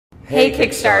Hey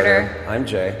Kickstarter! I'm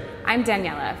Jay. I'm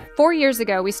Daniela. 4 years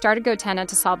ago, we started GoTenna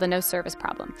to solve the no service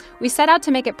problem. We set out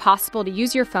to make it possible to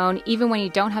use your phone even when you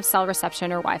don't have cell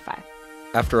reception or Wi-Fi.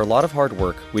 After a lot of hard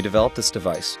work, we developed this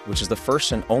device, which is the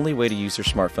first and only way to use your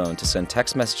smartphone to send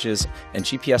text messages and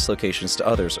GPS locations to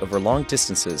others over long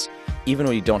distances, even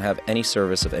when you don't have any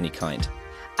service of any kind.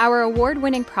 Our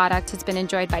award-winning product has been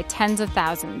enjoyed by tens of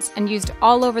thousands and used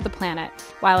all over the planet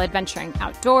while adventuring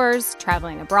outdoors,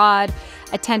 traveling abroad,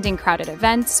 attending crowded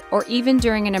events, or even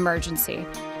during an emergency.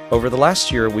 Over the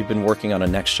last year, we've been working on a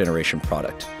next-generation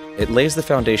product. It lays the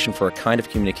foundation for a kind of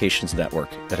communications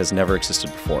network that has never existed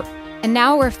before. And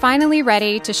now we're finally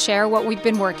ready to share what we've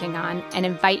been working on and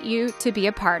invite you to be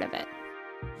a part of it.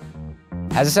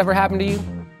 Has this ever happened to you?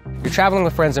 You're traveling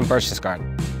with friends in Berchtesgaden,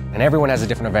 and everyone has a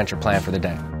different adventure planned for the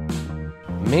day.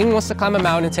 Ming wants to climb a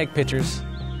mountain and take pictures.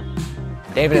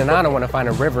 David and Anna want to find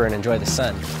a river and enjoy the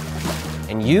sun.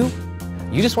 And you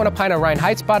just want to find a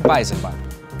Reinheitsbad Weizenbad.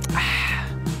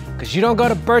 Because you don't go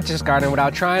to Berchtesgaden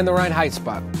without trying the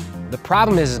Reinheitsbad. The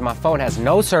problem is my phone has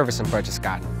no service in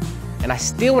Berchtesgaden, and I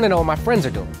still want to know what my friends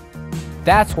are doing.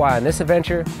 That's why on this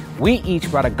adventure, we each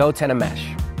brought a GoTenna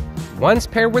mesh. Once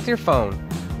paired with your phone,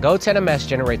 GoTenna mesh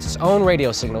generates its own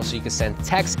radio signal so you can send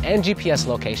text and GPS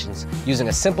locations using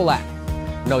a simple app.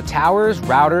 No towers,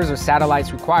 routers, or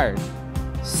satellites required.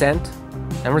 Sent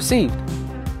and received.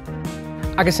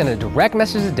 I can send a direct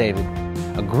message to David,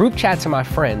 a group chat to my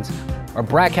friends, or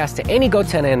broadcast to any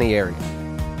GoTenna in the area.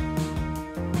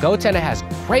 GoTenna has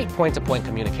great point-to-point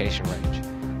communication range,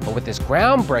 but with this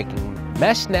groundbreaking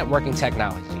mesh networking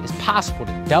technology, it's possible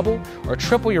to double or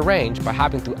triple your range by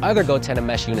hopping through other GoTenna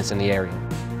mesh units in the area.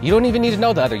 You don't even need to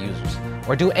know the other users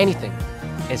or do anything.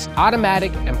 It's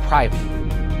automatic and private.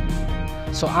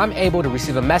 So I'm able to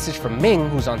receive a message from Ming,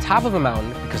 who's on top of a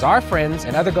mountain, because our friends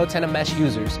and other GoTenna mesh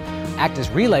users act as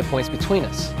relay points between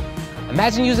us.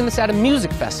 Imagine using this at a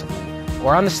music festival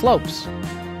or on the slopes.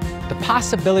 The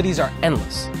possibilities are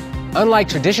endless. Unlike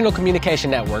traditional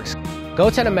communication networks,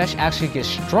 GoTenna mesh actually gets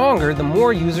stronger the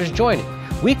more users join it.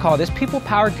 We call this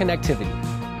people-powered connectivity.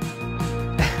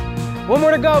 One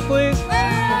more to go, please.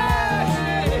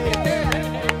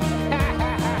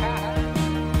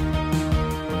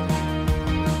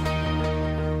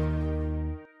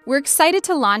 We're excited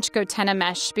to launch GoTenna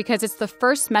Mesh because it's the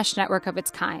first mesh network of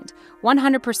its kind,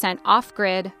 100%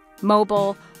 off-grid,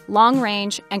 mobile,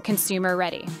 long-range, and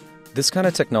consumer-ready. This kind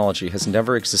of technology has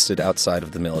never existed outside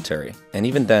of the military, and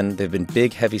even then, they've been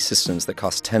big, heavy systems that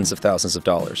cost tens of thousands of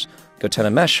dollars.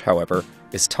 GoTenna Mesh, however,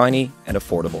 is tiny and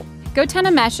affordable.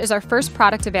 GoTenna Mesh is our first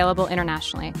product available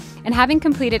internationally, and having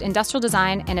completed industrial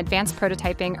design and advanced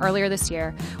prototyping earlier this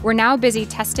year, we're now busy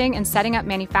testing and setting up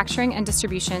manufacturing and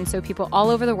distribution so people all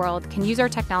over the world can use our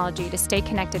technology to stay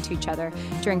connected to each other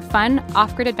during fun,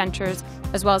 off-grid adventures,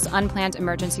 as well as unplanned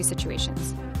emergency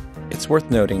situations. It's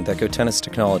worth noting that GoTenna's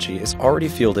technology is already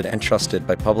fielded and trusted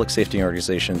by public safety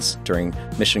organizations during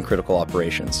mission-critical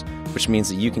operations, which means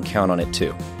that you can count on it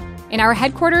too. In our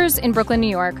headquarters in Brooklyn, New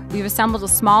York, we've assembled a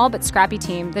small but scrappy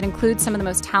team that includes some of the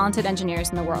most talented engineers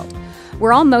in the world.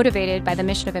 We're all motivated by the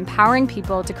mission of empowering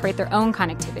people to create their own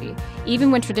connectivity,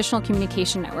 even when traditional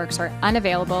communication networks are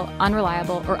unavailable,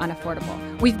 unreliable, or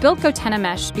unaffordable. We've built GoTenna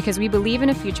Mesh because we believe in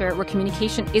a future where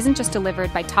communication isn't just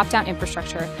delivered by top-down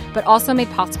infrastructure, but also made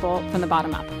possible from the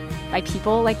bottom up, by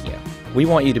people like you. We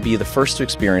want you to be the first to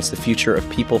experience the future of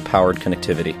people-powered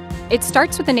connectivity. It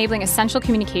starts with enabling essential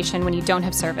communication when you don't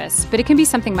have service, but it can be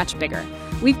something much bigger.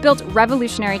 We've built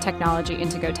revolutionary technology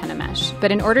into GoTenna Mesh, but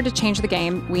in order to change the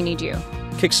game, we need you.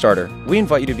 Kickstarter, we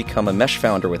invite you to become a Mesh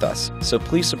founder with us, so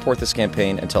please support this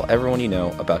campaign and tell everyone you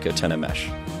know about GoTenna Mesh.